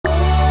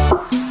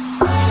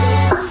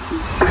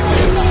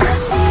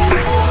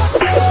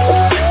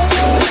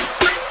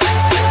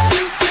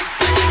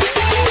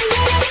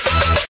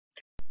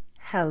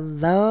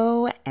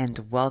Hello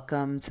and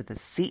welcome to the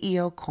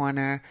CEO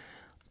Corner,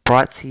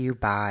 brought to you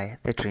by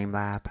the Dream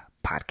Lab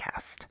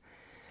podcast.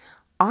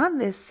 On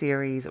this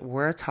series,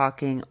 we're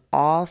talking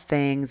all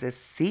things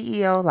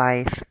CEO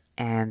life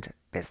and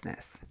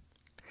business.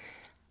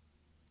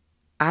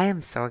 I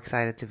am so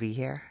excited to be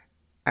here.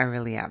 I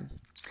really am.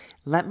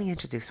 Let me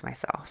introduce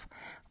myself.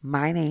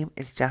 My name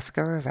is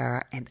Jessica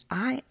Rivera, and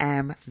I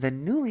am the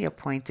newly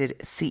appointed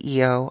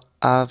CEO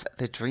of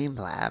the Dream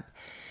Lab.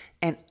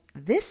 And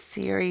this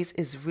series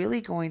is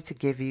really going to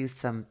give you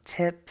some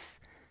tips,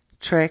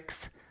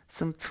 tricks,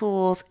 some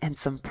tools, and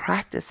some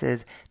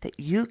practices that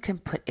you can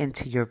put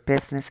into your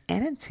business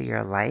and into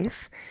your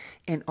life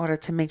in order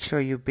to make sure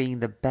you're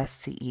being the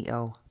best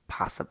CEO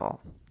possible.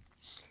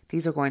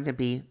 These are going to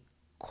be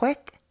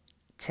quick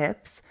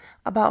tips,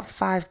 about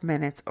 5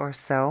 minutes or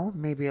so,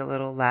 maybe a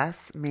little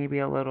less, maybe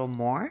a little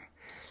more,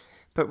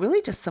 but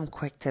really just some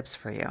quick tips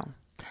for you.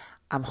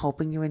 I'm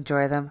hoping you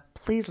enjoy them.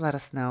 Please let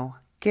us know.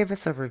 Give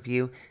us a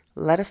review.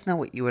 Let us know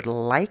what you would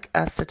like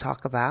us to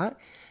talk about,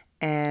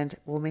 and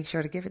we'll make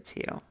sure to give it to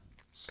you.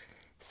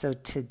 So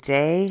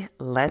today,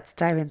 let's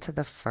dive into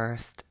the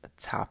first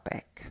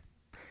topic.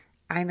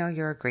 I know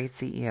you're a great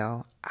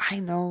CEO. I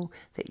know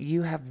that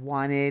you have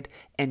wanted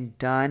and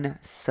done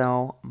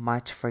so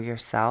much for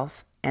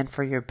yourself and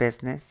for your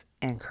business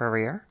and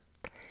career.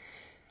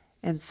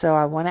 And so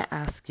I want to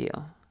ask you,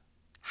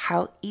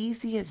 how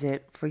easy is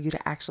it for you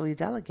to actually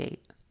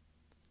delegate?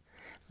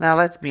 Now,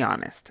 let's be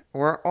honest.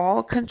 We're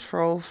all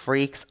control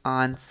freaks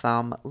on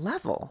some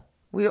level.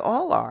 We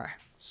all are.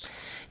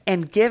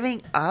 And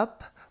giving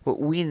up what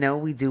we know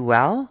we do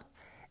well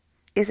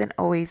isn't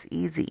always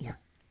easy.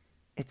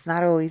 It's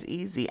not always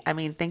easy. I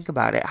mean, think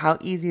about it. How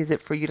easy is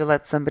it for you to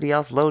let somebody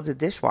else load the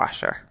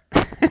dishwasher?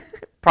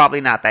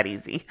 Probably not that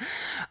easy.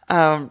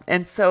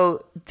 And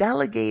so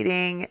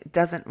delegating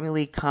doesn't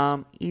really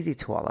come easy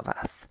to all of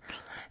us.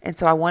 And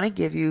so I want to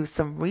give you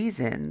some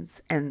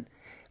reasons and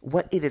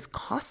what it is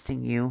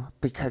costing you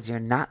because you're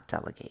not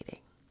delegating.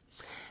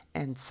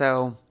 And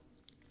so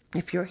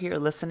if you're here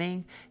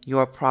listening,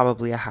 you're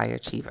probably a high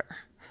achiever,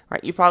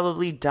 right? You've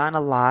probably done a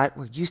lot.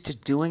 We're used to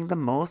doing the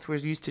most. We're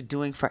used to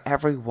doing for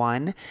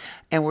everyone.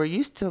 And we're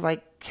used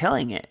to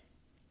killing it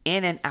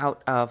in and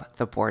out of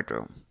the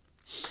boardroom.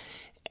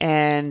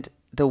 And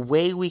the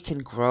way we can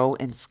grow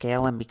and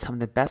scale and become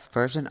the best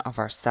version of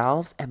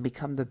ourselves and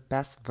become the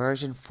best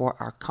version for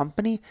our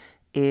company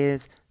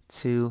is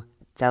to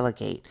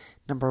delegate.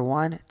 Number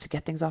one, to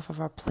get things off of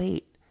our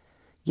plate.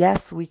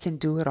 Yes, we can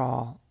do it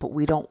all, but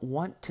we don't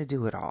want to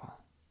do it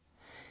all.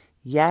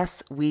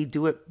 Yes, we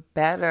do it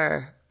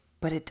better,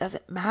 but it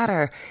doesn't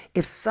matter.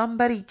 If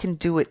somebody can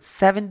do it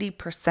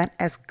 70%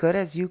 as good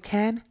as you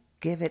can,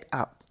 give it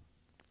up.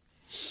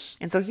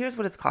 And so here's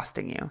what it's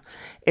costing you.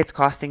 It's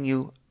costing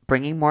you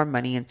bringing more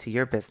money into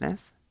your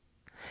business.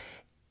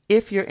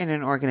 If you're in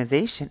an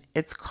organization,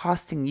 it's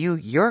costing you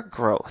your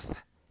growth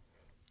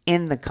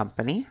in the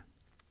company.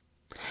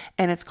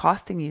 And it's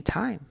costing you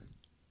time.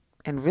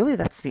 And really,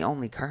 that's the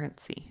only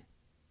currency.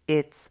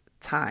 It's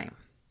time.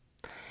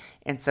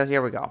 And so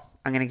here we go.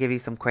 I'm going to give you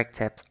some quick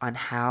tips on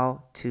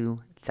how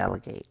to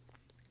delegate.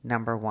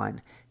 Number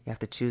one, you have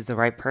to choose the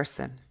right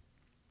person.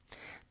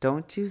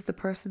 Don't choose the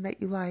person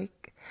that you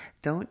like.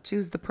 Don't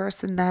choose the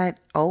person that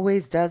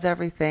always does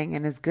everything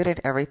and is good at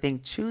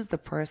everything. Choose the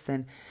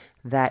person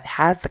that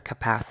has the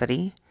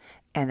capacity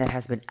and that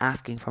has been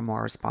asking for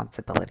more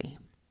responsibility.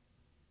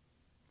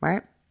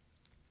 Right?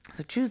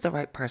 So choose the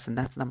right person.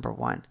 That's number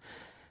one.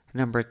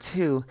 Number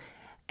two,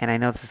 and I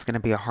know this is going to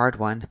be a hard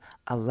one,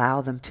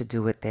 allow them to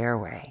do it their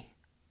way.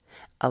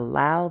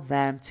 Allow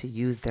them to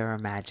use their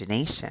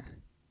imagination.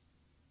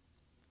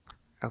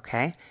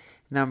 Okay?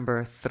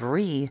 Number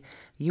three,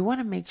 you want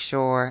to make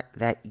sure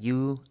that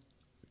you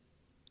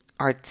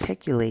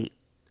articulate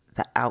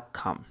the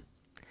outcome,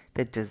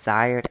 the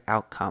desired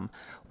outcome.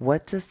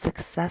 What does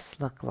success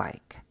look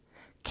like?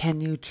 Can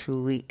you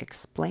truly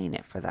explain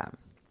it for them?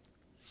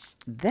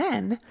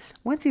 Then,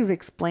 once you've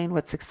explained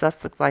what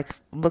success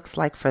looks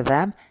like for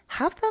them,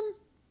 have them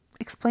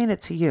explain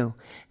it to you.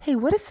 Hey,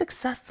 what does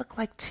success look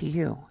like to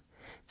you?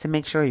 To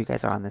make sure you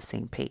guys are on the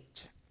same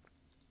page.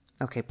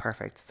 Okay,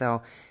 perfect.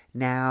 So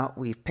now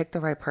we've picked the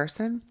right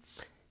person.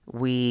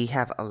 We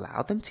have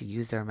allowed them to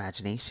use their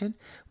imagination.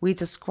 We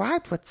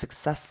described what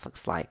success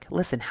looks like.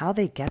 Listen, how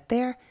they get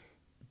there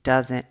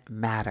doesn't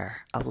matter.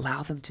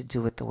 Allow them to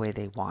do it the way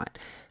they want,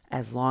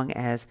 as long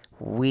as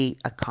we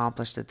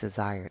accomplish the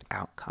desired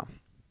outcome.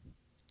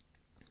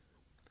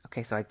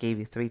 Okay, so I gave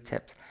you 3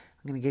 tips.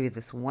 I'm going to give you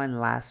this one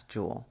last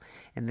jewel,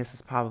 and this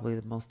is probably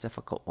the most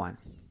difficult one.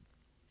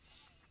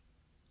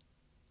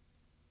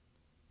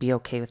 Be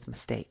okay with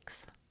mistakes.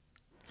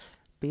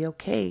 Be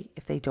okay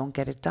if they don't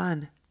get it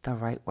done the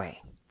right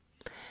way.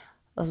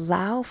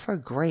 Allow for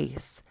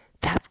grace.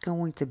 That's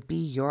going to be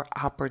your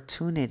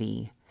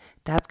opportunity.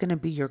 That's going to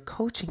be your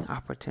coaching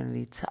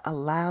opportunity to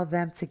allow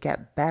them to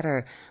get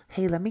better.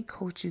 Hey, let me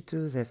coach you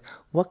through this.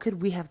 What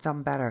could we have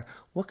done better?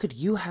 What could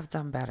you have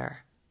done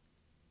better?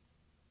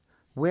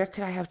 Where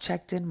could I have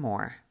checked in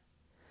more?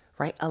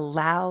 right?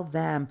 Allow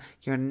them.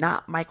 You're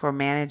not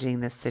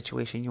micromanaging this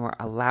situation. You are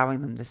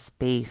allowing them the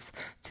space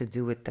to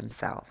do it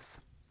themselves.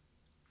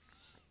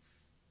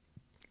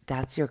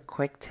 That's your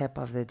quick tip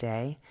of the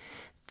day.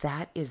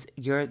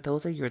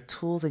 Those are your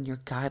tools and your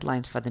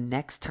guidelines for the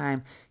next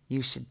time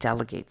you should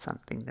delegate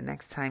something. The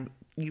next time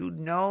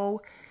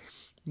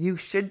you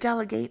should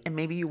delegate and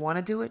maybe you want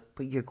to do it,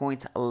 but you're going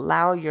to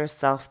allow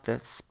yourself the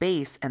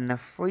space and the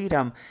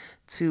freedom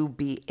to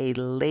be a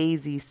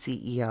lazy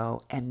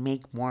CEO and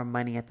make more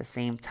money at the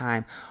same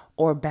time.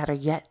 Or better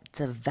yet,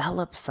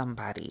 develop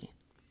somebody,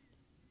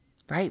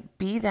 right?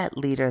 Be that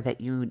leader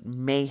that you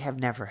may have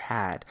never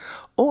had.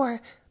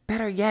 Or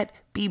better yet,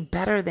 be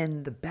better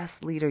than the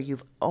best leader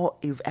you've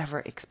ever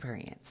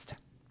experienced.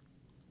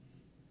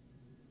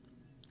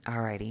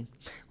 Alrighty.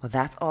 Well,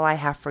 that's all I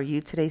have for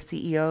you today,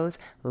 CEOs.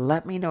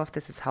 Let me know if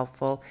this is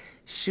helpful.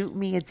 Shoot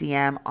me a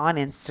DM on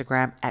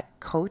Instagram at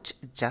Coach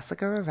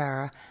Jessica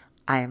Rivera.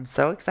 I am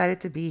so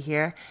excited to be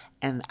here,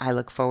 and I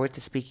look forward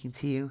to speaking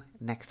to you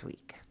next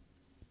week.